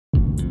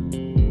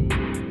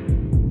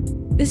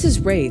This is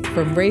Raythe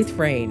from Raythe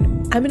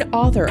Reign. I'm an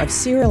author of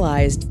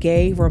serialized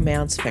gay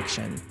romance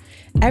fiction.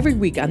 Every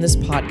week on this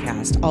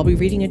podcast, I'll be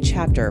reading a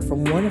chapter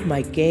from one of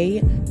my gay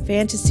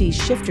fantasy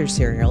shifter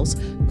serials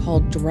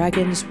called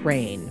Raythe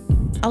Reign.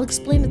 I'll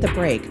explain at the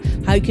break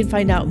how you can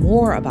find out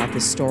more about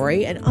this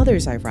story and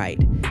others I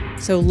write.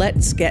 So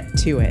let's get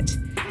to it.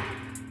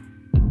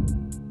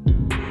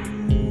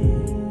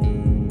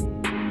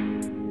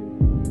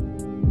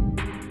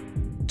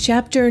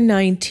 Chapter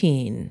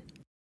 19.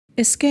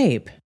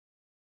 Escape.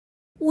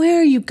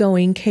 "Where are you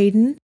going,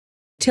 Caden?"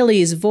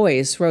 Tilly's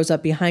voice rose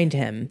up behind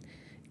him.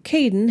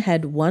 Caden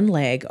had one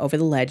leg over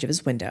the ledge of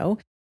his window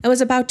and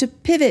was about to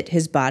pivot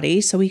his body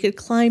so he could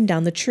climb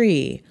down the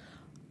tree.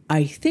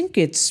 "I think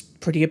it's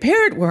pretty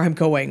apparent where I'm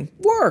going.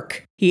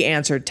 Work," he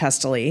answered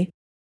testily.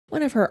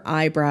 One of her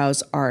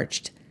eyebrows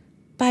arched.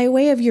 "By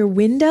way of your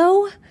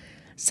window?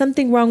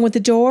 Something wrong with the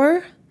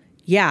door?"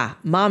 "Yeah,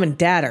 Mom and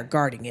Dad are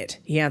guarding it,"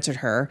 he answered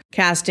her,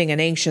 casting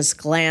an anxious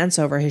glance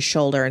over his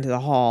shoulder into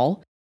the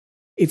hall.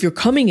 "If you're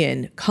coming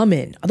in, come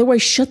in.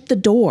 Otherwise, shut the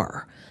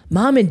door.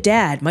 Mom and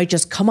Dad might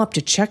just come up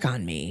to check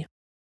on me."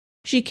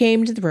 She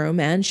came to the room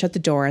and shut the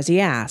door as he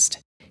asked.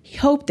 He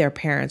hoped their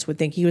parents would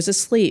think he was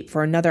asleep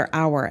for another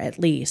hour at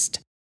least,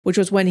 which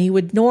was when he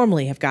would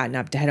normally have gotten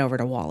up to head over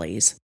to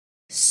Wally's.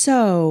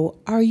 "So,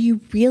 are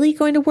you really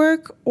going to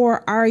work,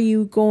 or are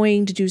you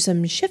going to do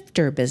some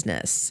shifter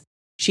business?"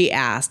 she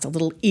asked, a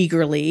little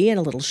eagerly and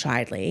a little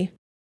shyly.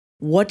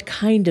 "What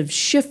kind of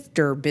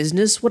shifter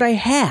business would I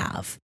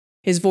have?"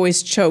 His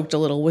voice choked a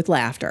little with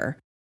laughter.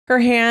 Her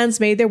hands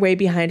made their way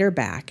behind her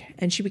back,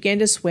 and she began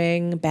to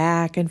swing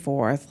back and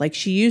forth like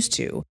she used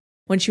to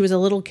when she was a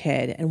little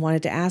kid and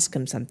wanted to ask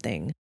him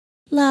something.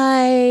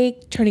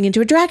 "Like turning into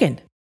a dragon."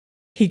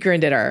 He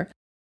grinned at her.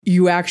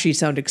 "You actually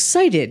sound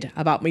excited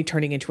about me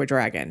turning into a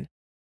dragon."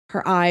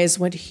 Her eyes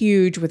went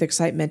huge with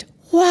excitement.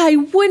 "Why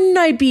wouldn't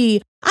I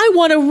be? I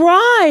want to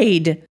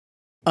ride!"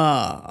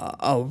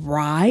 A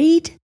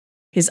ride?"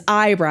 His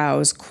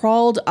eyebrows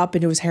crawled up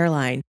into his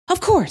hairline. "Of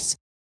course.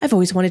 I've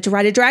always wanted to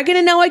ride a dragon,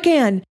 and now I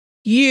can.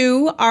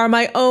 You are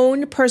my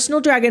own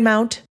personal dragon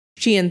mount,"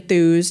 she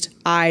enthused,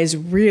 eyes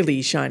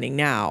really shining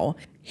now.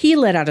 He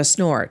let out a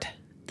snort.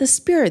 The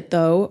spirit,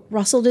 though,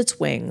 rustled its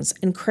wings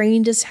and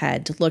craned his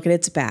head to look at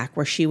its back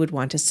where she would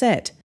want to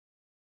sit.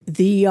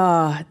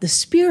 The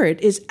spirit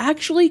is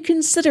actually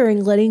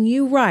considering letting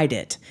you ride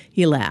it,"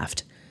 he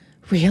laughed.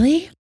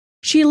 "Really?"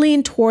 She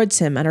leaned towards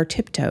him on her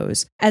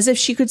tiptoes, as if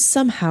she could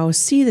somehow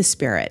see the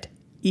spirit.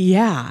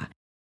 "Yeah,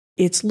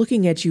 it's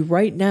looking at you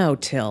right now,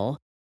 Till.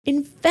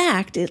 In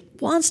fact,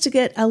 it wants to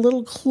get a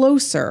little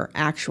closer,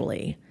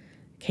 actually."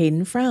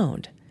 Caden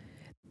frowned.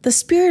 The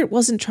spirit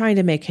wasn't trying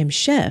to make him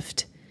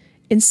shift.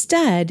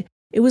 Instead,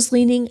 it was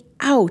leaning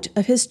out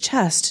of his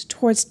chest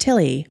towards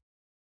Tilly.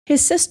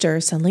 His sister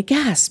suddenly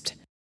gasped.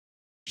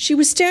 She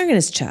was staring at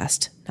his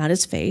chest, not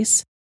his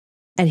face,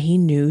 and he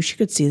knew she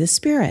could see the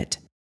spirit.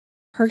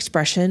 Her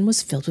expression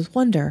was filled with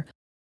wonder.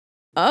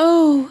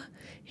 "Oh,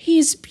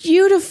 he's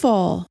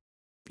beautiful."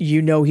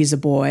 "You know he's a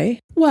boy?"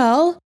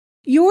 "Well,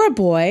 you're a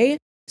boy,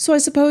 so I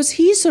suppose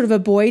he's sort of a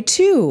boy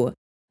too.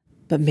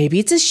 But maybe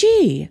it's a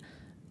she.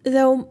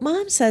 Though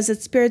Mom says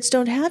that spirits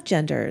don't have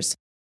genders,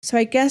 so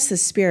I guess the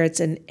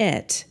spirit's an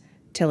it,"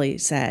 Tilly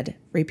said,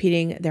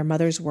 repeating their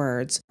mother's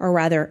words, or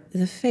rather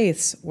the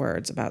faith's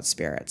words about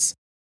spirits.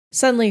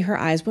 Suddenly her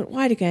eyes went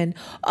wide again.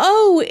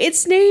 "Oh,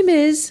 its name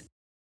is—"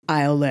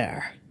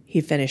 "Iolaire," he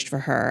finished for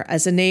her,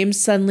 as a name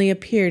suddenly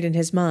appeared in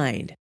his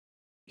mind.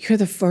 "You're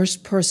the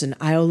first person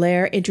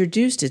Iolaire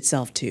introduced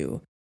itself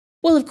to."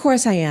 "Well, of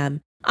course I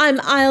am. I'm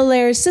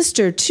Iolaire's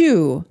sister,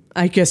 too."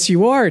 "I guess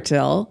you are,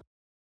 Till."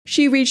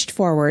 She reached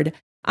forward,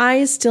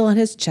 eyes still on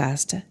his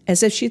chest,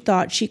 as if she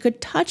thought she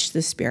could touch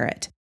the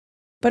spirit.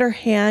 But her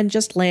hand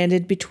just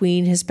landed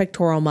between his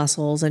pectoral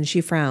muscles, and she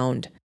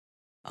frowned.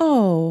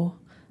 "Oh,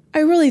 I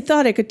really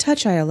thought I could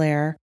touch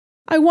Iolaire.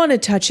 I want to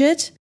touch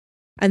it."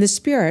 And the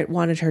spirit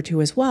wanted her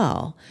to as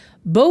well.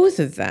 Both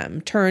of them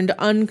turned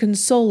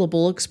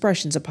unconsolable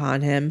expressions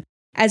upon him,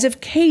 as if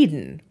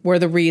Caden were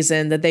the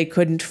reason that they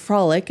couldn't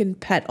frolic and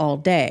pet all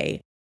day.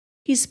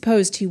 He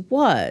supposed he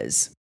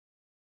was.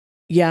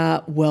 "Yeah,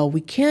 well, we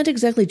can't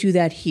exactly do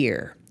that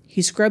here."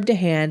 He scrubbed a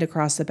hand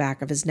across the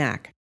back of his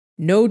neck.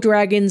 "No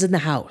dragons in the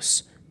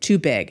house. Too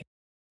big."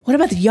 "What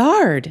about the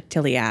yard?"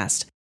 Tilly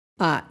asked.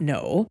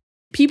 No.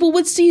 People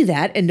would see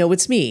that and know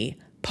it's me.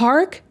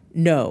 Park?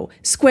 No.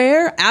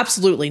 Square?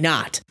 Absolutely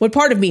not. What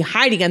part of me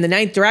hiding on the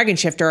 9th dragon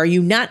shifter are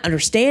you not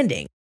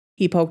understanding?"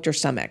 He poked her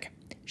stomach.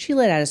 She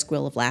let out a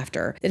squeal of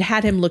laughter that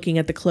had him looking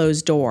at the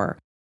closed door,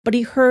 but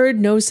he heard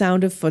no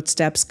sound of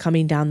footsteps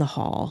coming down the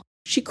hall.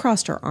 She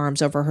crossed her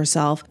arms over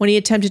herself when he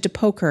attempted to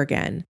poke her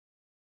again.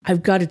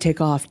 "I've got to take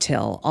off,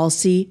 Till. I'll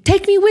see—"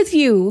 "Take me with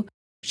you!"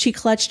 She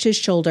clutched his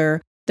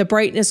shoulder, the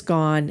brightness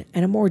gone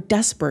and a more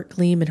desperate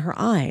gleam in her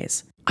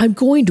eyes. "I'm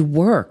going to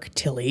work,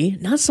 Tilly,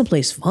 not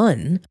someplace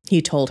fun,"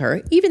 he told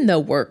her, even though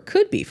work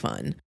could be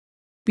fun.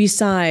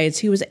 Besides,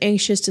 he was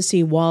anxious to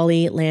see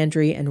Wally,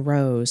 Landry, and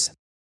Rose.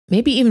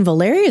 Maybe even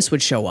Valerius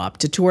would show up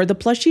to tour the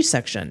plushie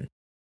section.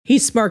 He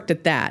smirked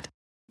at that.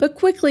 but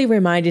quickly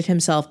reminded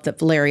himself that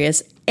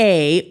Valerius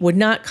A. would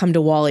not come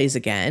to Wally's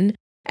again,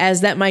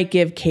 as that might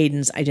give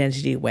Caden's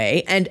identity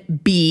away, and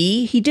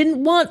B. he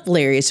didn't want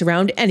Valerius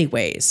around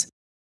anyways.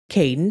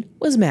 Caden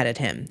was mad at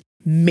him.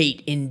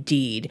 Mate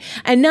indeed,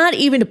 and not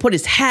even to put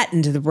his hat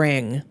into the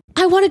ring.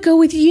 I want to go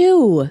with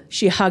you,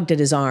 she hugged at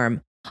his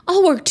arm.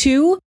 I'll work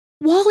too.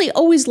 Wally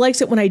always likes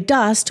it when I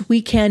dust.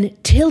 We can.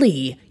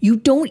 Tilly, you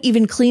don't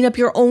even clean up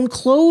your own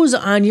clothes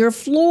on your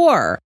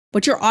floor,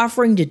 but you're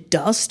offering to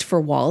dust for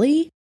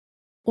Wally?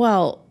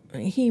 Well,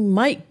 he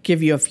might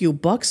give you a few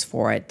bucks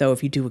for it, though,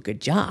 if you do a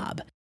good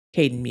job,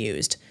 Caden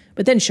mused,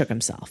 but then shook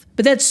himself.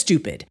 But that's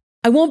stupid.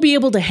 I won't be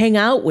able to hang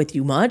out with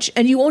you much,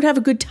 and you won't have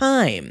a good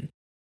time.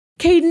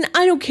 Caden,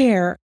 I don't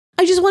care.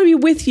 I just want to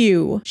be with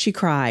you, she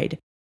cried.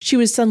 She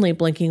was suddenly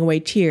blinking away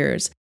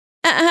tears.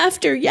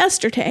 After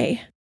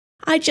yesterday,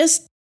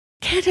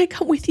 can't I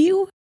come with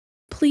you?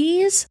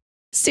 Please?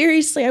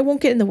 Seriously, I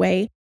won't get in the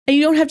way, and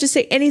you don't have to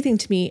say anything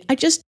to me. I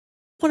just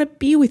want to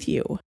be with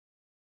you.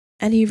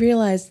 And he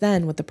realized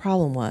then what the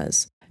problem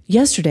was.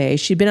 Yesterday,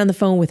 she'd been on the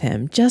phone with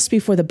him just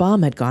before the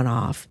bomb had gone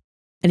off,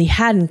 and he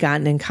hadn't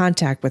gotten in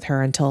contact with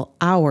her until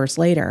hours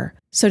later.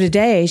 So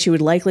today, she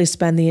would likely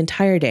spend the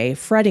entire day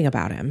fretting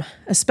about him,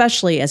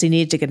 especially as he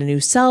needed to get a new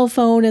cell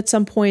phone at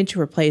some point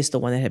to replace the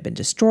one that had been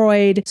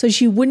destroyed, so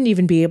she wouldn't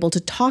even be able to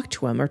talk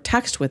to him or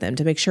text with him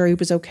to make sure he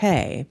was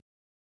okay.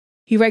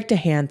 He raked a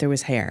hand through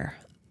his hair.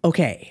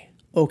 Okay,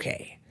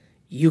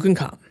 you can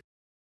come.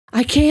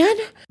 I can?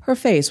 Her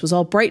face was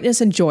all brightness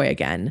and joy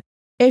again.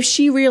 If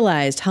she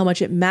realized how much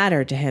it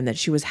mattered to him that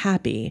she was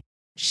happy,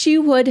 she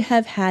would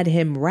have had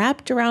him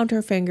wrapped around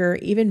her finger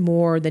even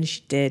more than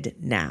she did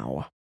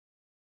now.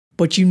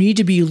 But you need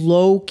to be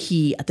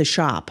low-key at the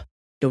shop.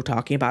 No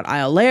talking about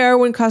aisle air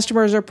when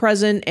customers are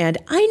present, and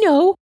I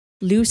know,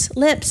 loose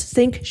lips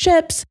sink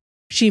ships.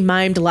 She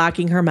mimed,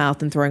 locking her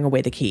mouth and throwing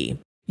away the key.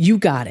 You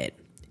got it.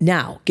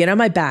 Now, get on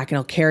my back and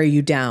I'll carry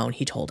you down,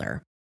 he told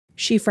her.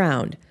 She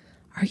frowned.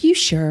 Are you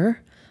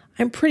sure?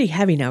 I'm pretty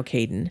heavy now,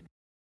 Caden.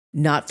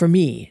 Not for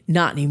me,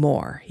 not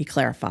anymore, he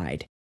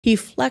clarified. He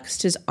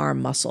flexed his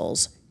arm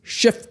muscles.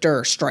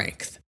 Shifter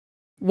strength.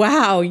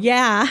 Wow,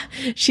 yeah,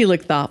 she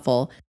looked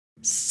thoughtful.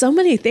 So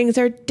many things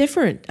are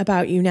different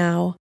about you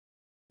now.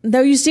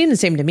 Though you seem the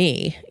same to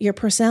me. Your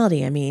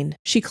personality, I mean.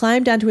 She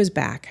climbed onto his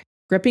back,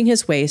 gripping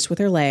his waist with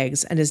her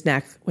legs and his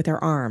neck with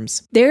her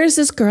arms. There's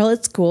this girl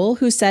at school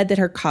who said that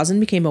her cousin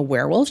became a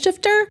werewolf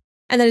shifter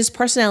and that his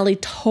personality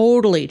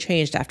totally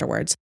changed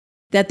afterwards.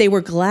 That they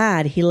were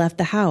glad he left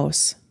the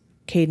house.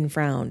 Caden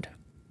frowned.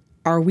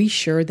 Are we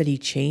sure that he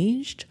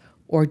changed,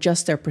 or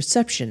just their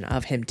perception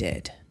of him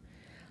did?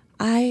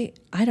 I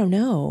don't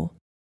know.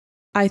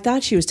 I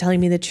thought she was telling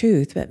me the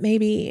truth, but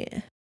maybe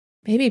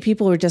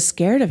people were just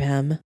scared of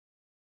him.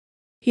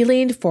 He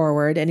leaned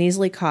forward and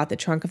easily caught the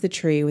trunk of the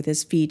tree with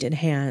his feet and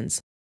hands.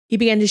 He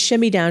began to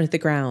shimmy down to the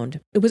ground.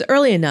 It was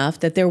early enough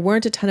that there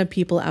weren't a ton of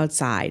people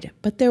outside,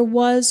 but there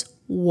was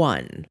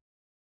one.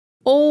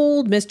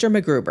 Old Mr.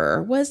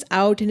 MacGruber was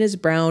out in his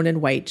brown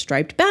and white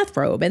striped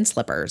bathrobe and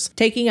slippers,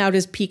 taking out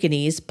his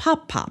Pekingese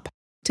Pop-Pop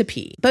to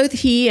pee. Both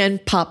he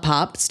and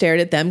Pop-Pop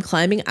stared at them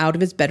climbing out of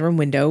his bedroom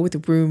window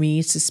with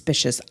roomy,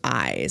 suspicious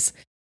eyes.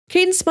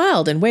 Caden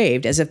smiled and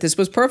waved as if this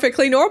was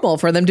perfectly normal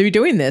for them to be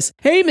doing this.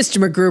 Hey, Mr.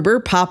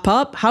 MacGruber,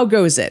 Pop-Pop, how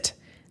goes it?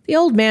 The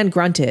old man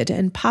grunted,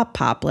 and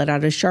Pop-Pop let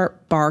out a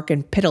sharp bark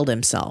and piddled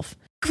himself.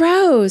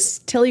 Gross!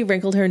 Tilly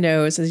wrinkled her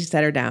nose as he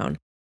set her down.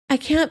 I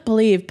can't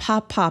believe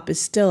Pop-Pop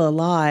is still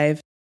alive.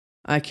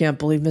 I can't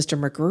believe Mr.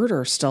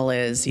 MacGruber still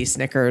is, he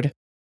snickered.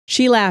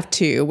 She laughed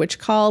too, which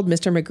called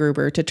Mr.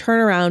 MacGruber to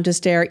turn around to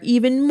stare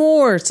even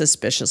more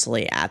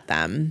suspiciously at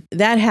them.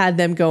 That had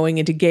them going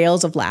into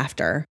gales of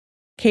laughter.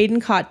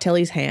 Caden caught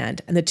Tilly's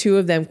hand, and the two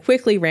of them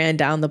quickly ran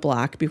down the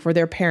block before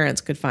their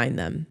parents could find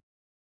them.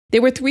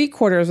 They were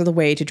 3/4 of the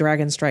way to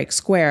Dragonstrike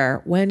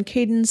Square when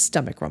Caden's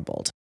stomach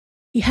rumbled.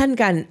 He hadn't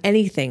gotten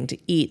anything to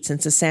eat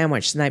since the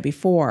sandwich the night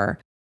before.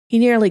 He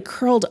nearly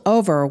curled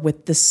over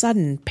with the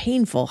sudden,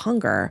 painful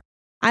hunger.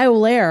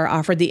 Iolaire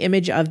offered the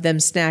image of them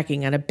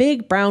snacking on a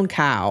big brown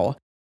cow.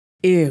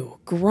 Ew,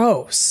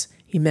 gross,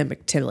 he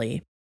mimicked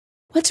Tilly.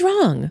 What's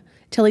wrong?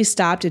 Tilly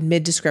stopped in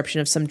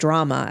mid-description of some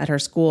drama at her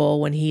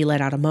school when he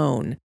let out a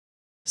moan.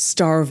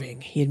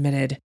 Starving, he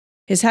admitted.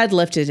 His head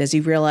lifted as he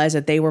realized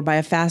that they were by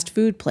a fast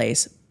food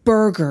place.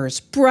 Burgers,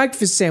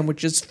 breakfast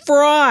sandwiches,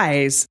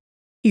 fries!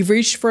 He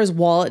reached for his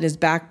wallet in his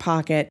back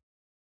pocket,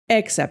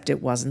 except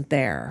it wasn't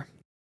there.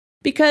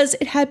 Because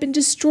it had been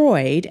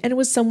destroyed and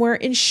was somewhere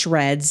in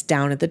shreds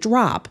down at the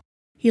drop.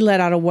 He let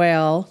out a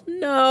wail.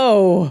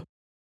 No!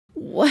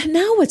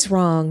 Now what's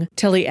wrong?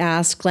 Tilly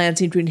asked,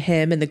 glancing between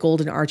him and the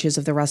golden arches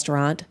of the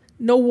restaurant.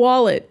 No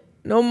wallet,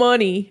 no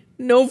money,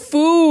 no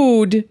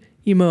food,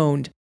 he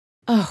moaned.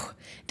 Oh,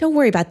 don't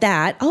worry about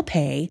that. I'll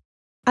pay.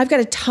 I've got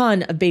a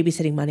ton of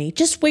babysitting money.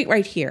 Just wait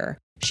right here,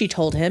 she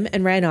told him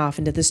and ran off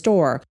into the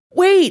store.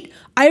 Wait!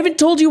 I haven't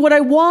told you what I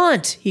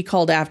want, he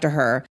called after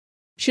her.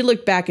 She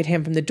looked back at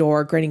him from the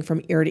door, grinning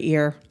from ear to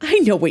ear. I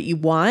know what you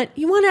want.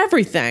 You want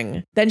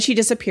everything. Then she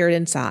disappeared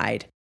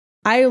inside.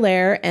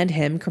 Iolaire and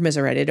him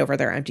commiserated over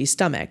their empty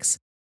stomachs,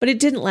 but it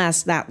didn't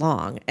last that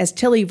long, as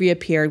Tilly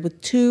reappeared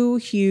with 2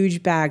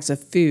 huge bags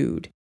of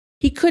food.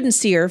 He couldn't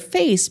see her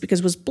face because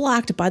it was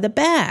blocked by the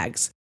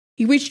bags.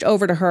 He reached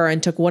over to her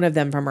and took one of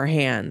them from her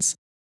hands.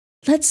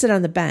 "Let's sit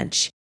on the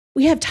bench.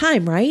 We have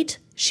time, right?"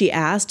 she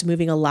asked,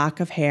 moving a lock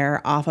of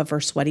hair off of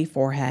her sweaty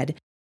forehead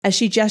as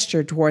she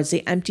gestured towards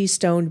the empty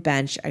stone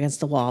bench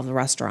against the wall of the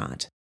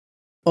restaurant.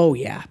 "Oh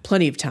yeah,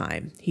 plenty of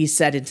time," he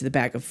said into the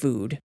bag of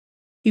food.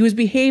 He was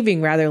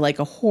behaving rather like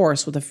a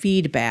horse with a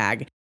feed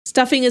bag,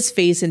 stuffing his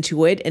face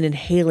into it and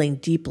inhaling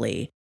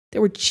deeply.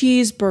 There were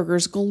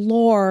cheeseburgers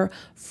galore,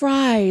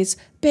 fries,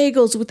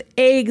 bagels with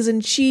eggs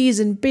and cheese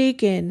and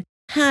bacon,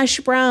 hash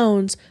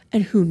browns,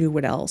 and who knew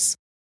what else.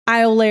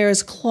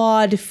 Iolaire's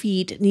clawed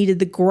feet kneaded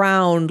the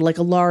ground like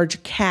a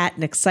large cat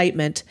in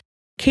excitement.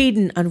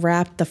 Caden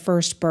unwrapped the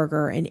first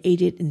burger and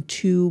ate it in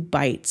 2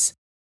 bites.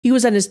 He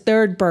was on his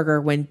 3rd burger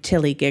when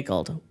Tilly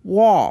giggled.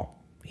 "Whoa,"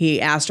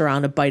 he asked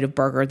around a bite of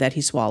burger that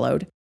he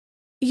swallowed.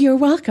 "You're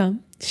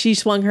welcome." She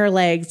swung her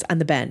legs on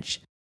the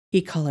bench.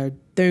 He colored.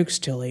 "Thanks,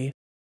 Tilly.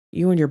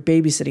 You and your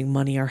babysitting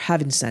money are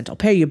heaven sent. I'll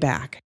pay you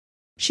back."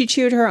 She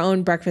chewed her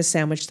own breakfast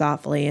sandwich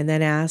thoughtfully and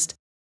then asked,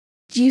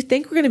 "Do you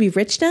think we're going to be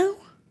rich now?"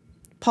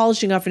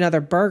 Polishing off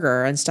another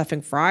burger and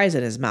stuffing fries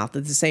in his mouth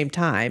at the same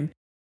time,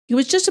 he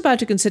was just about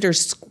to consider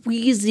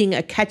squeezing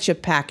a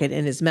ketchup packet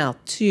in his mouth,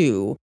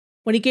 too,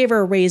 when he gave her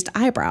a raised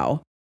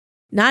eyebrow.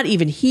 Not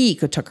even he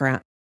could talk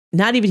around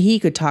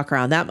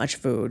that much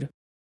food.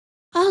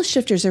 "All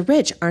shifters are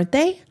rich, aren't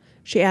they?"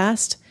 she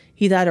asked.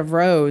 He thought of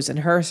Rose and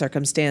her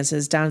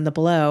circumstances down in the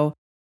below.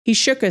 He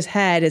shook his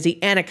head as he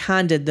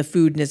anaconded the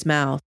food in his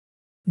mouth.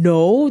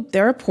 "No,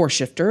 there are poor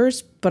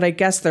shifters, but I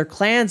guess their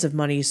clans have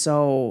money,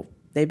 so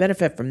they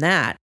benefit from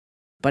that.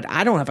 But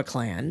I don't have a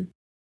clan."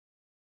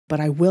 "But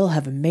I will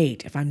have a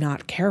mate if I'm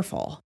not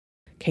careful,"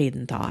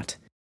 Caden thought.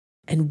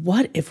 And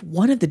what if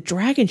one of the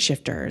dragon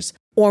shifters,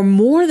 or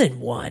more than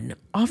one,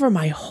 offer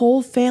my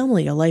whole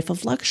family a life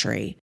of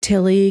luxury?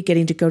 Tilly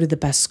getting to go to the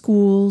best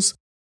schools,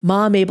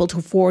 Mom able to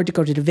afford to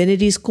go to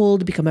divinity school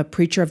to become a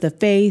preacher of the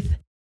faith,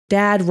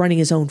 Dad running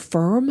his own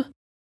firm?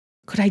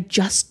 Could I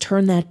just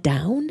turn that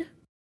down?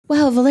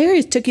 "Well,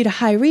 Valerius took you to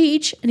High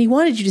Reach, and he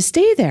wanted you to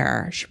stay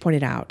there," she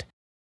pointed out.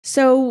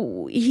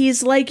 "So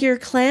he's like your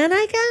clan,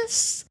 I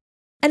guess?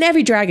 And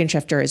every dragon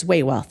shifter is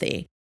way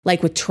wealthy,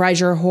 like with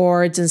treasure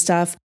hoards and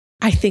stuff.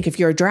 I think if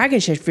you're a dragon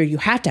shifter, you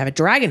have to have a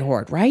dragon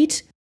hoard,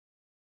 right?"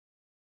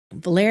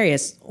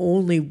 "Valerius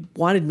only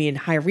wanted me in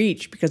High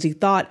Reach because he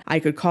thought I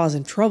could cause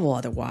him trouble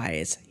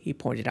otherwise," he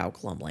pointed out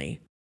glumly.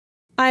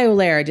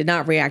 Iolaire did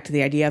not react to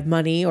the idea of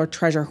money or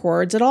treasure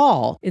hoards at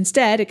all.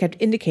 Instead, it kept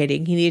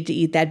indicating he needed to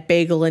eat that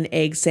bagel and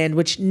egg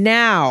sandwich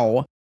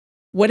now.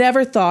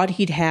 Whatever thought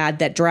he'd had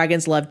that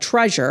dragons loved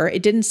treasure,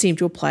 it didn't seem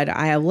to apply to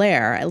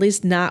Iolaire, at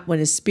least not when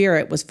his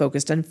spirit was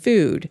focused on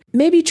food.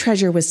 Maybe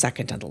treasure was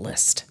second on the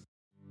list.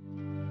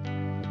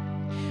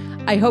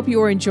 I hope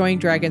you are enjoying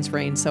Dragon's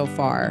Reign so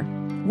far.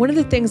 One of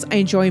the things I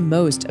enjoy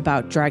most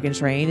about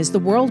Dragon's Reign is the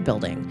world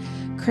building.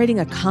 Creating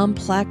a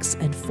complex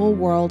and full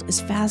world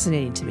is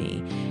fascinating to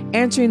me.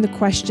 Answering the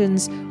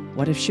questions,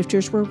 what if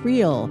shifters were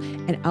real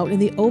and out in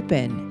the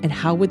open, and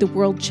how would the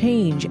world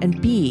change and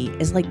be,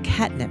 is like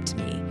catnip to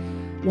me.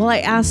 Well, I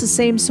asked the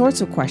same sorts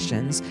of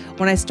questions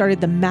when I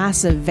started the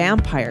massive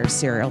vampire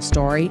serial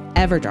story,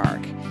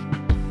 Everdark.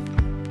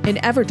 In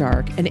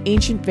Everdark, an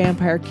ancient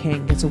vampire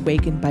king gets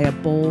awakened by a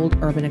bold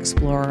urban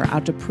explorer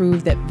out to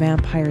prove that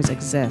vampires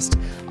exist,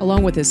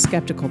 along with his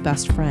skeptical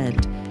best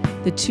friend.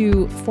 The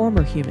 2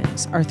 former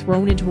humans are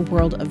thrown into a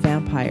world of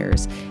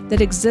vampires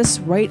that exists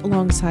right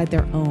alongside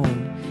their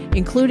own,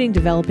 including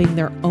developing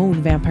their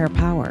own vampire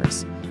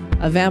powers.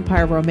 A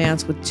vampire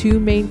romance with 2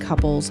 main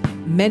couples,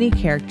 many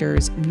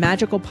characters,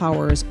 magical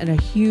powers, and a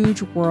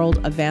huge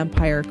world of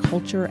vampire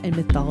culture and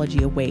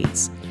mythology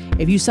awaits.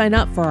 If you sign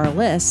up for our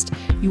list,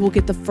 you will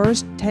get the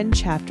first 10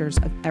 chapters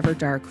of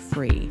Everdark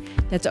free.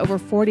 That's over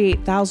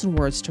 48,000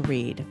 words to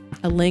read.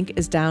 A link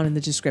is down in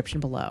the description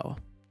below.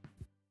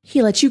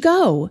 "He let you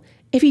go.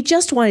 If he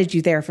just wanted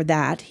you there for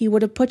that, he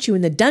would have put you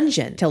in the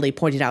dungeon," Tilly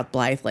pointed out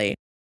blithely.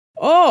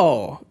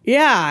 "Oh,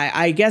 yeah,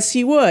 I guess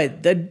he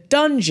would. The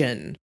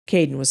dungeon."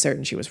 Caden was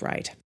certain she was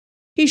right.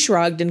 He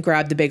shrugged and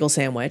grabbed the bagel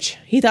sandwich.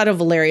 He thought of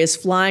Valerius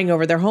flying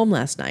over their home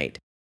last night.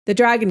 The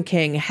Dragon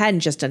King hadn't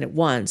just done it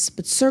once,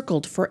 but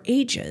circled for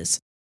ages.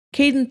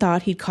 Caden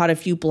thought he'd caught a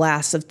few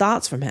blasts of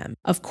thoughts from him.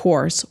 Of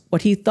course,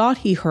 what he thought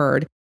he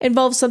heard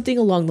involved something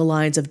along the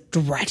lines of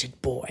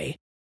 "dratted boy,"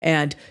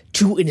 and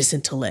 "too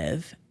innocent to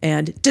live,"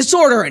 and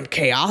 "disorder and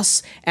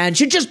chaos," and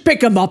 "should just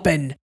pick him up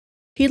and..."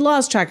 He'd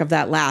lost track of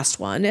that last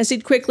one, as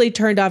he'd quickly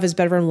turned off his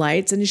bedroom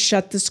lights and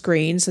shut the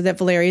screen so that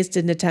Valerius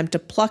didn't attempt to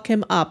pluck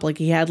him up like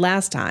he had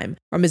last time.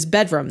 From his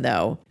bedroom,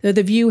 though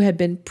the view had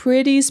been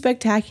pretty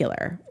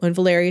spectacular when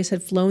Valerius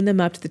had flown them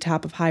up to the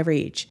top of High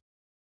Reach.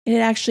 It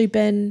had actually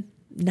been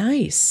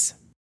nice.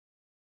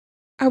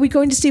 "Are we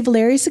going to see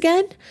Valerius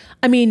again?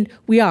 I mean,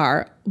 we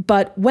are,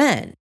 but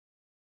when?"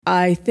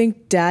 I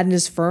think Dad and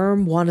his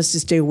firm want us to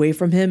stay away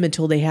from him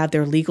until they have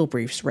their legal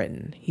briefs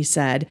written, he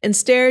said, and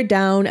stared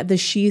down at the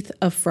sheath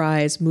of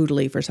fries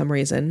moodily for some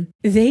reason.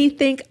 They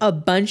think a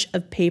bunch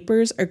of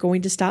papers are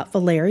going to stop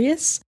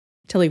Valerius?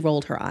 Tilly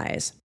rolled her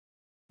eyes.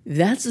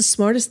 That's the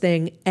smartest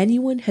thing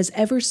anyone has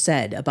ever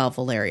said about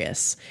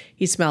Valerius.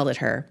 He smiled at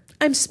her.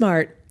 I'm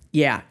smart.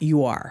 Yeah,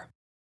 you are.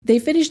 They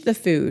finished the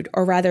food,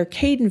 or rather,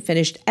 Caden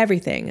finished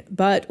everything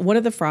but one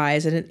of the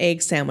fries and an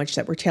egg sandwich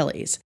that were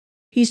Tilly's.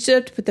 He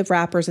stood up to put the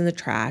wrappers in the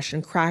trash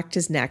and cracked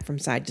his neck from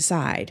side to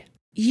side.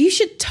 You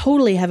should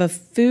totally have a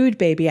food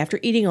baby after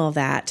eating all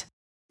that.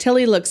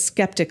 Tilly looked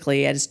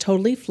skeptically at his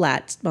totally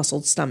flat,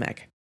 muscled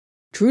stomach.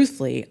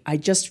 Truthfully, I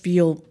just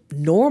feel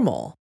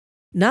normal.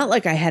 Not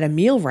like I had a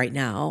meal right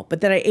now,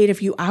 but that I ate a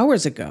few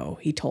hours ago,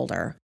 he told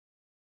her.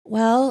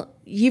 Well,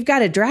 you've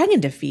got a dragon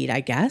to feed,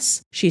 I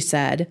guess, she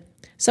said.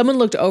 Someone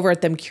looked over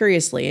at them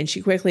curiously, and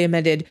she quickly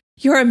amended,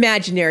 Your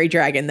imaginary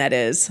dragon, that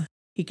is.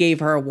 He gave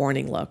her a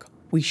warning look.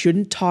 We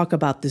shouldn't talk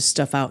about this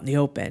stuff out in the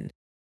open.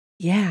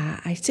 Yeah,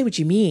 I see what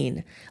you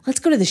mean. Let's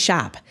go to the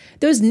shop.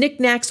 Those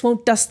knickknacks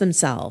won't dust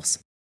themselves.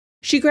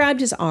 She grabbed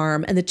his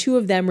arm, and the two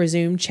of them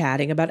resumed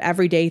chatting about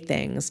everyday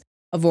things,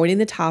 avoiding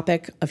the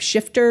topic of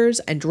shifters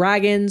and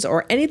dragons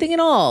or anything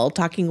at all,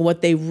 talking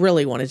what they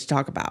really wanted to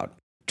talk about.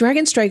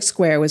 Dragonstrike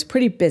Square was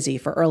pretty busy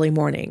for early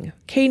morning.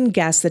 Caden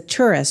guessed that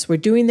tourists were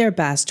doing their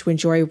best to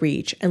enjoy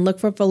Reach and look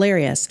for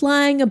Valerius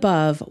flying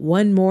above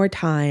one more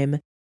time,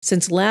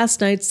 since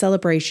last night's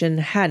celebration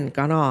hadn't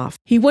gone off.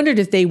 He wondered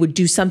if they would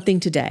do something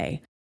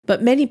today,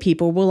 but many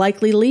people were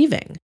likely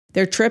leaving,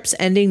 their trips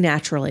ending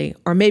naturally,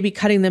 or maybe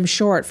cutting them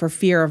short for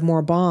fear of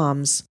more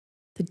bombs.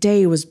 The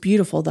day was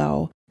beautiful,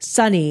 though,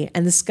 sunny,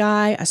 and the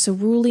sky a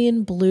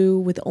cerulean blue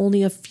with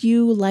only a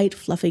few light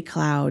fluffy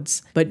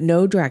clouds, but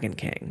no Dragon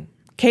King.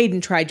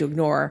 Caden tried to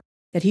ignore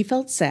that he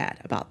felt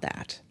sad about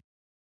that.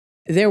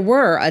 There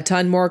were a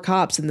ton more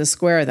cops in the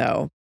square,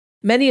 though.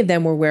 Many of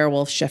them were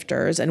werewolf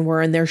shifters and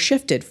were in their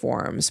shifted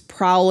forms,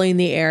 prowling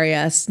the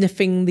area,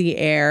 sniffing the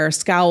air,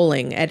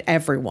 scowling at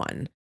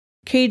everyone.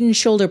 Caden's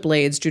shoulder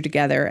blades drew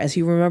together as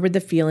he remembered the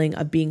feeling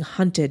of being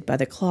hunted by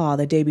the claw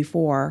the day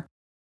before.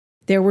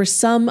 There were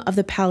some of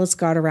the palace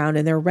guard around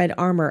in their red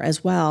armor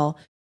as well.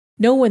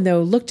 No one,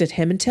 though, looked at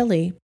him and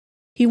Tilly.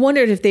 He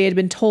wondered if they had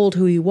been told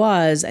who he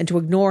was and to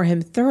ignore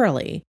him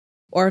thoroughly,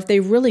 or if they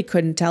really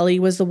couldn't tell he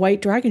was the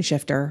white dragon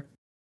shifter.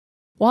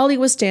 Wally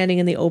was standing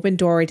in the open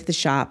doorway to the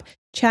shop,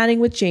 chatting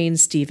with Jane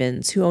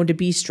Stevens, who owned a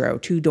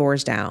bistro 2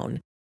 doors down.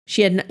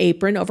 She had an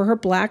apron over her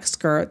black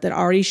skirt that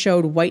already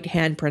showed white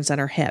handprints on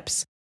her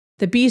hips.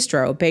 The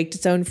bistro baked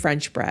its own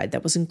French bread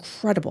that was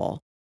incredible.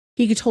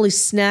 He could totally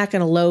snack on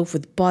a loaf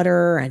with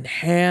butter and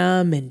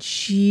ham and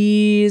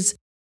cheese.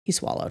 He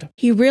swallowed.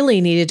 He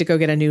really needed to go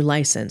get a new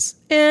license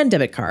and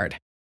debit card.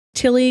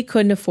 Tilly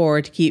couldn't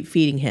afford to keep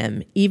feeding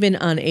him, even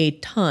on a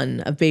ton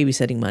of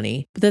babysitting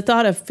money, but the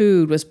thought of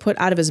food was put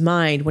out of his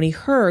mind when he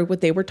heard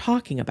what they were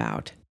talking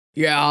about.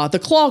 Yeah, the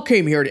Claw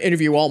came here to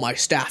interview all my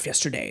staff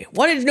yesterday.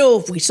 Wanted to know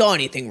if we saw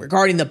anything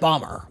regarding the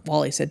bomber,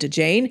 Wally said to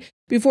Jane,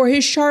 before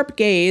his sharp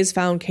gaze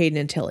found Caden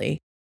and Tilly.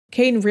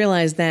 Caden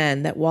realized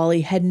then that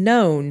Wally had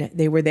known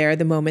they were there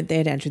the moment they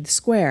had entered the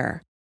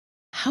square.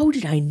 How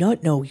did I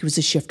not know he was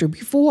a shifter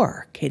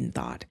before? Caden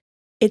thought.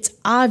 It's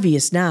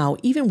obvious now,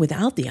 even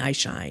without the eye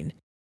shine.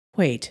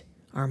 Wait,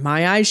 are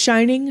my eyes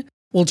shining?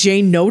 Will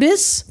Jane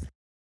notice?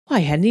 Why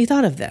hadn't he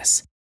thought of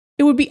this?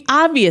 It would be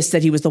obvious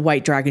that he was the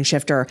white dragon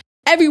shifter.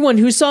 Everyone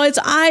who saw its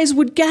eyes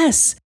would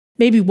guess.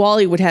 Maybe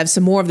Wally would have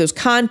some more of those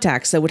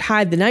contacts that would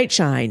hide the night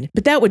shine,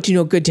 but that would do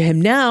no good to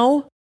him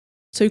now.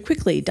 So he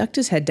quickly ducked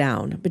his head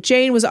down, but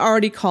Jane was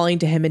already calling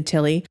to him and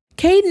Tilly.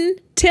 Caden,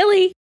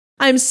 Tilly,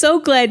 I'm so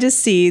glad to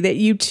see that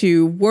you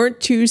two weren't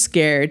too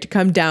scared to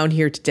come down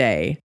here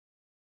today.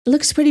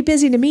 Looks pretty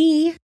busy to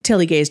me,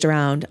 Tilly gazed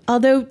around,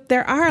 although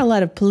there are a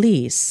lot of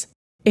police.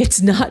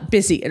 It's not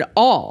busy at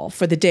all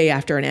for the day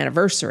after an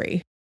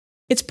anniversary.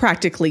 It's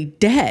practically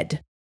dead,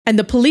 and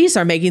the police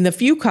are making the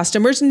few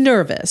customers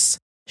nervous.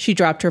 She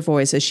dropped her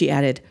voice as she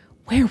added,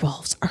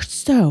 werewolves are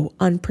so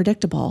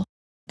unpredictable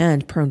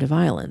and prone to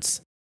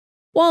violence.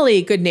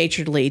 Wally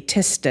good-naturedly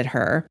tissed at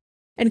her,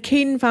 and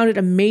Caden found it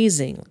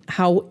amazing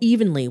how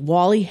evenly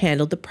Wally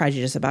handled the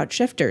prejudice about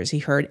shifters he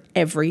heard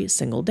every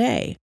single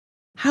day.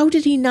 How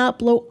did he not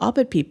blow up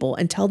at people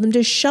and tell them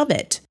to shove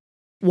it?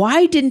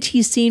 Why didn't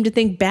he seem to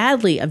think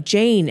badly of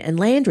Jane and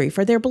Landry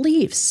for their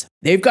beliefs?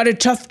 They've got a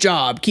tough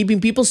job keeping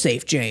people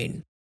safe,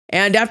 Jane.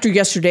 And after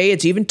yesterday,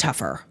 it's even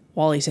tougher,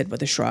 Wally said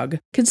with a shrug.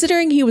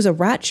 Considering he was a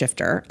rat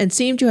shifter and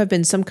seemed to have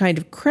been some kind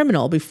of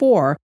criminal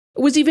before,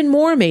 it was even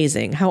more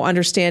amazing how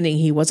understanding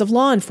he was of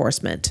law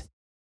enforcement.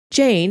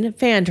 Jane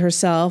fanned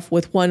herself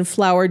with one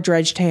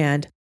flour-dredged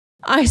hand.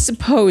 I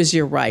suppose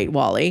you're right,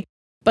 Wally.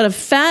 But a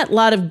fat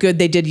lot of good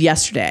they did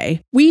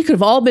yesterday. We could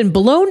have all been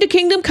blown to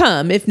kingdom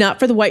come if not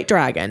for the white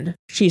dragon.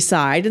 She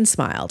sighed and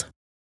smiled.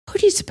 Who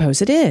do you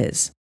suppose it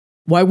is?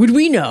 Why would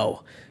we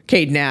know?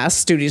 Caden asked,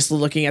 studiously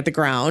looking at the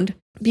ground.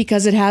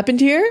 Because it happened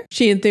here?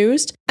 She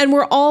enthused. And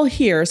we're all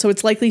here, so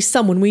it's likely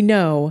someone we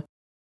know.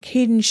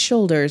 Caden's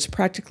shoulders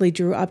practically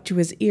drew up to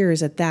his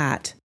ears at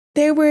that.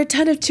 There were a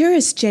ton of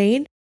tourists,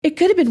 Jane. It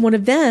could have been one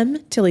of them,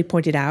 Tilly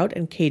pointed out,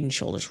 and Caden's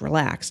shoulders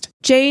relaxed.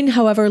 Jane,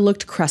 however,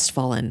 looked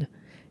crestfallen.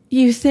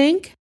 You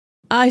think?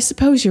 I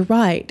suppose you're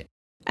right.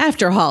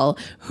 After all,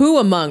 who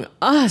among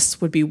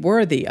us would be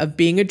worthy of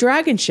being a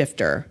dragon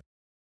shifter?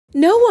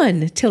 No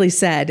one, Tilly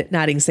said,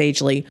 nodding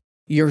sagely.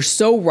 You're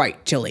so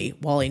right, Tilly,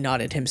 Wally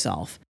nodded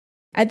himself.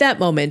 At that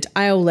moment,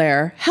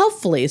 Iolaire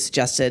helpfully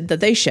suggested that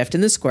they shift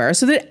in the square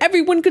so that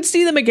everyone could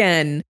see them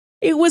again.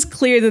 It was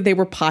clear that they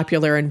were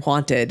popular and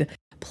wanted.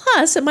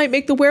 Plus, it might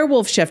make the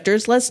werewolf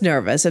shifters less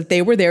nervous if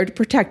they were there to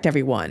protect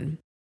everyone.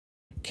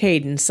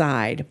 Caden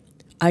sighed.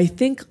 I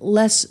think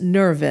less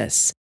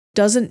nervous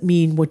doesn't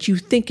mean what you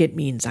think it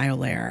means,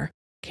 Iolaire.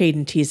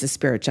 Caden teased the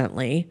spirit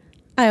gently.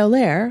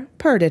 Iolaire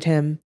purred at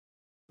him.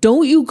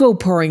 Don't you go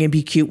purring and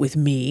be cute with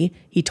me,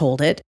 he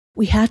told it.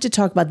 We have to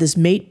talk about this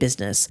mate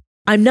business.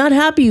 I'm not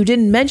happy you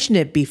didn't mention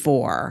it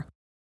before.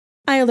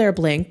 Iolaire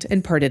blinked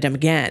and purred at him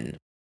again.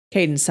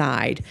 Caden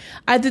sighed.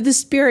 Either the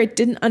spirit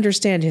didn't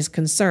understand his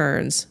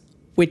concerns,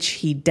 which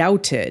he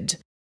doubted,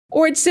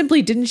 or it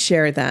simply didn't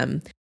share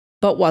them,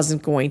 but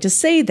wasn't going to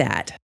say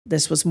that.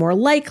 This was more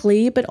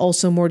likely, but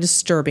also more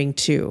disturbing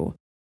too.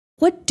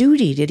 What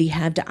duty did he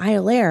have to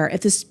Iolaire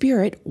if the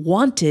spirit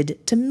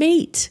wanted to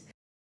mate?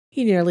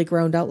 He nearly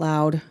groaned out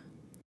loud.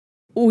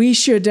 We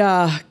should,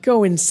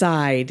 go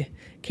inside,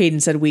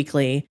 Caden said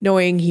weakly,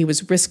 knowing he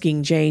was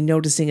risking Jane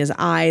noticing his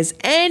eyes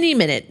any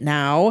minute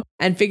now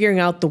and figuring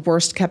out the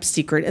worst-kept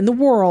secret in the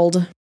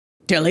world.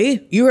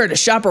 Tilly, you here to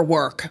shop or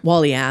work?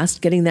 Wally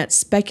asked, getting that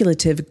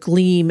speculative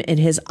gleam in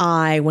his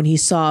eye when he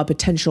saw a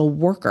potential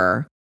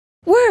worker.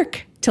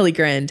 Work, Tilly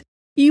grinned.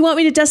 You want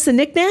me to dust the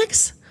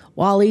knickknacks?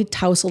 Wally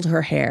tousled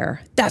her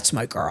hair. That's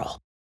my girl.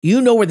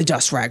 You know where the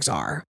dust rags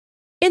are.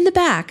 In the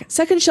back,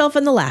 second shelf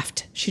on the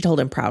left, she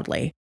told him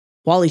proudly.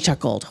 Wally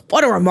chuckled.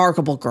 What a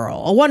remarkable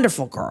girl, a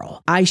wonderful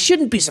girl. I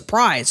shouldn't be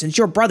surprised since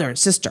you're brother and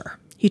sister.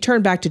 He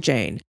turned back to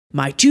Jane.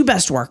 My two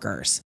best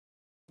workers.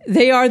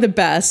 They are the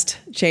best,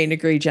 Jane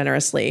agreed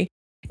generously.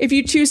 If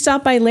you two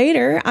stop by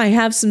later, I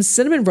have some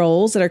cinnamon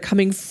rolls that are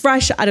coming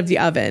fresh out of the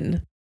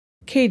oven.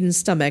 Caden's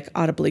stomach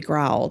audibly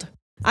growled.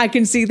 I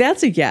can see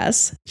that's a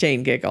yes,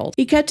 Jane giggled.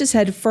 He kept his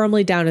head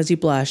firmly down as he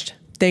blushed.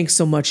 Thanks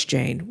so much,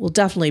 Jane. We'll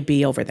definitely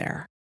be over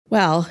there.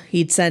 Well,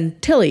 he'd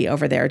send Tilly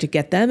over there to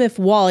get them if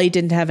Wally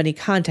didn't have any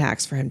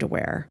contacts for him to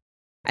wear.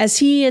 As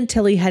he and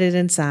Tilly headed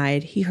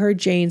inside, he heard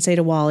Jane say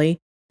to Wally,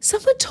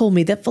 Someone told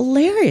me that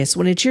Valerius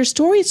went into your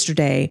store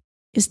yesterday.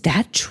 Is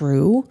that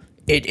true?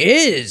 It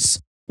is,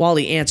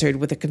 Wally answered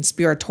with a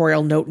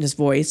conspiratorial note in his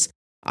voice.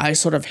 I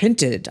sort of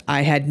hinted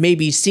I had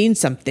maybe seen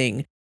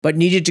something, but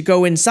needed to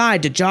go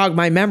inside to jog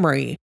my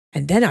memory.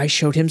 And then I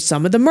showed him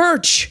some of the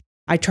merch.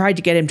 I tried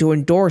to get him to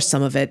endorse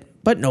some of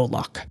it, but no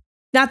luck.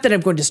 Not that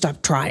I'm going to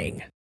stop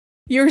trying.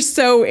 You're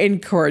so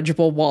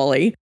incorrigible,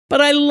 Wally,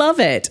 but I love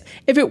it.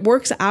 If it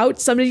works out,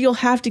 someday you'll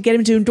have to get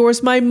him to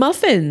endorse my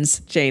muffins,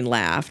 Jane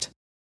laughed.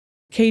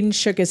 Caden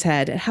shook his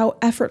head at how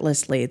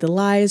effortlessly the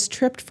lies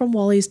tripped from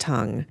Wally's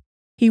tongue.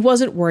 He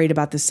wasn't worried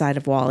about this side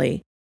of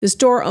Wally. The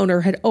store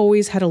owner had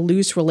always had a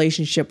loose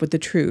relationship with the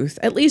truth,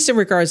 at least in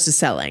regards to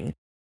selling.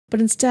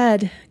 But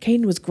instead,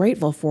 Caden was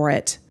grateful for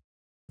it.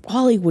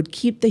 Wally would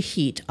keep the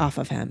heat off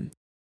of him.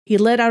 He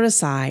let out a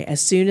sigh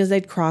as soon as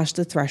they'd crossed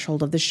the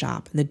threshold of the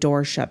shop and the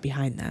door shut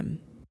behind them.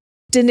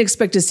 Didn't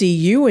expect to see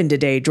you in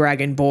today,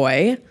 Dragon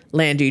Boy,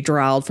 Landry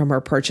drawled from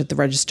her perch at the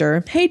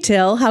register. Hey,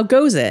 Till, how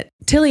goes it?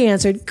 Tilly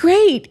answered,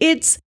 Great,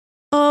 it's,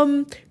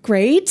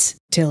 great?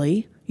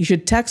 Tilly, you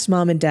should text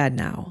Mom and Dad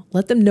now.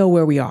 Let them know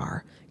where we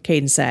are,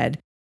 Caden said,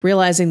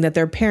 realizing that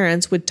their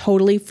parents would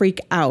totally freak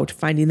out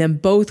finding them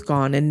both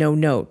gone and no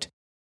note.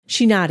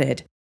 She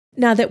nodded.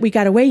 Now that we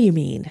got away, you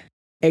mean?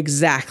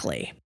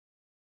 Exactly.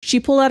 She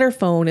pulled out her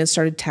phone and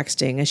started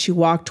texting as she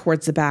walked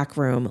towards the back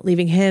room,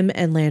 leaving him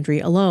and Landry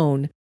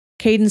alone.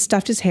 Caden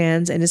stuffed his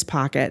hands in his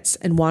pockets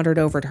and wandered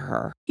over to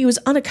her. He was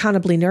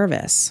unaccountably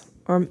nervous,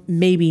 or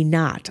maybe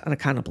not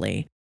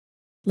unaccountably.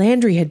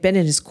 Landry had been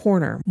in his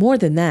corner, more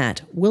than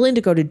that, willing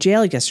to go to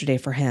jail yesterday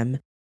for him,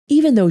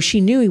 even though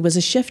she knew he was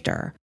a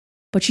shifter.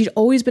 But she'd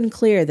always been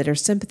clear that her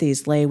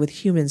sympathies lay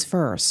with humans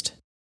first.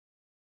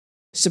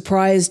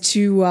 Surprised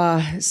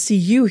to see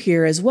you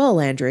here as well,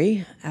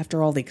 Landry,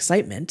 after all the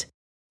excitement,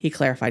 he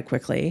clarified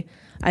quickly.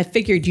 I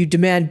figured you'd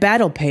demand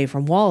battle pay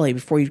from Wally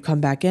before you'd come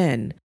back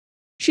in.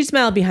 She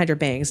smiled behind her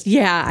bangs.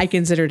 Yeah, I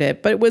considered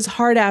it, but it was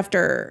hard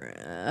after...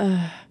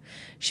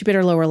 She bit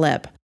her lower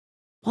lip.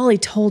 Wally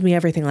told me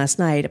everything last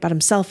night, about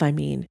himself, I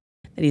mean.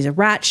 That he's a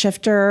rat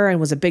shifter and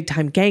was a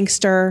big-time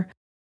gangster.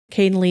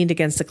 Caden leaned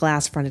against the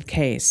glass-fronted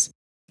case.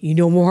 You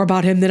know more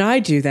about him than I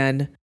do,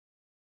 then.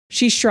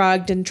 She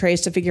shrugged and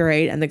traced a figure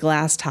 8 on the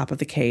glass top of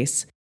the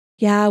case.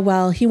 Yeah,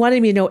 well, he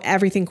wanted me to know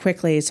everything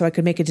quickly so I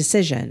could make a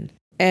decision.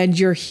 And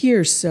you're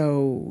here,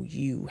 so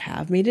you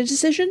have made a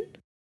decision?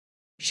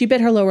 She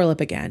bit her lower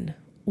lip again.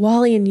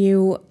 Wally and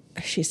you,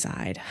 she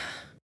sighed.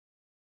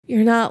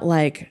 You're not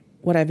like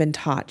what I've been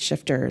taught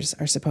shifters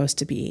are supposed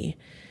to be.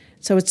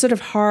 So it's sort of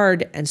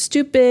hard and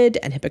stupid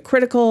and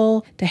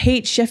hypocritical to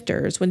hate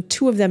shifters when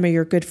two of them are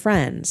your good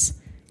friends.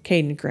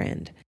 Caden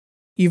grinned.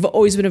 You've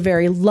always been a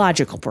very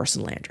logical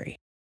person, Landry.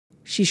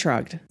 She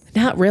shrugged.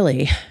 Not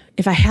really.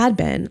 If I had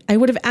been, I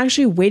would have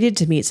actually waited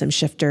to meet some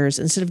shifters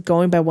instead of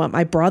going by what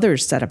my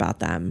brothers said about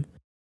them.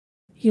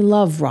 You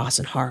love Ross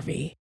and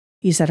Harvey.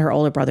 He said her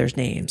older brother's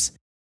names.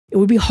 It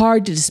would be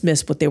hard to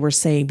dismiss what they were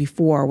saying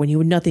before when you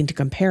had nothing to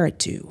compare it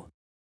to.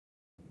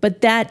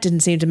 But that didn't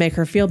seem to make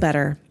her feel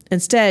better.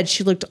 Instead,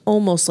 she looked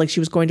almost like she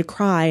was going to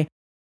cry,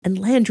 and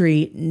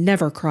Landry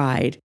never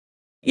cried.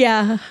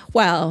 Yeah,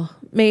 well,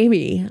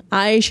 maybe.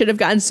 I should have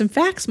gotten some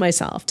facts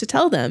myself to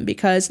tell them,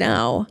 because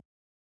now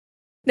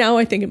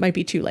I think it might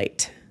be too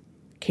late.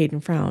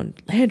 Caden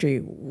frowned. Landry,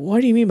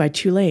 what do you mean by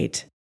too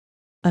late?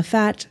 A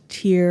fat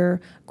tear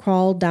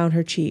crawled down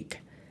her cheek.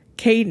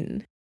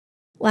 Caden,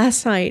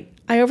 last night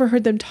I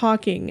overheard them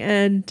talking,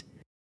 and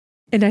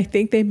I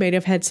think they may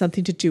have had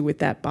something to do with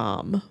that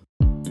bomb.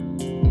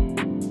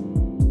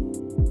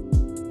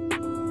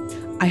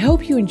 I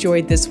hope you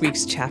enjoyed this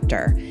week's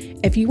chapter.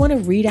 If you want to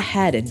read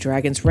ahead in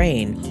Dragon's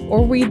Reign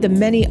or read the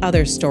many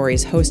other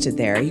stories hosted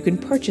there, you can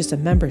purchase a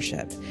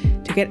membership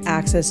to get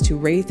access to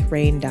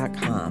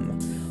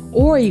RaytheReign.com,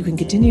 or you can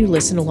continue to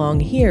listen along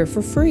here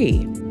for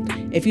free.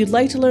 If you'd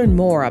like to learn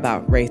more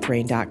about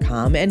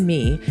RaytheReign.com and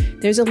me,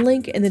 there's a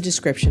link in the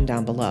description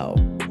down below.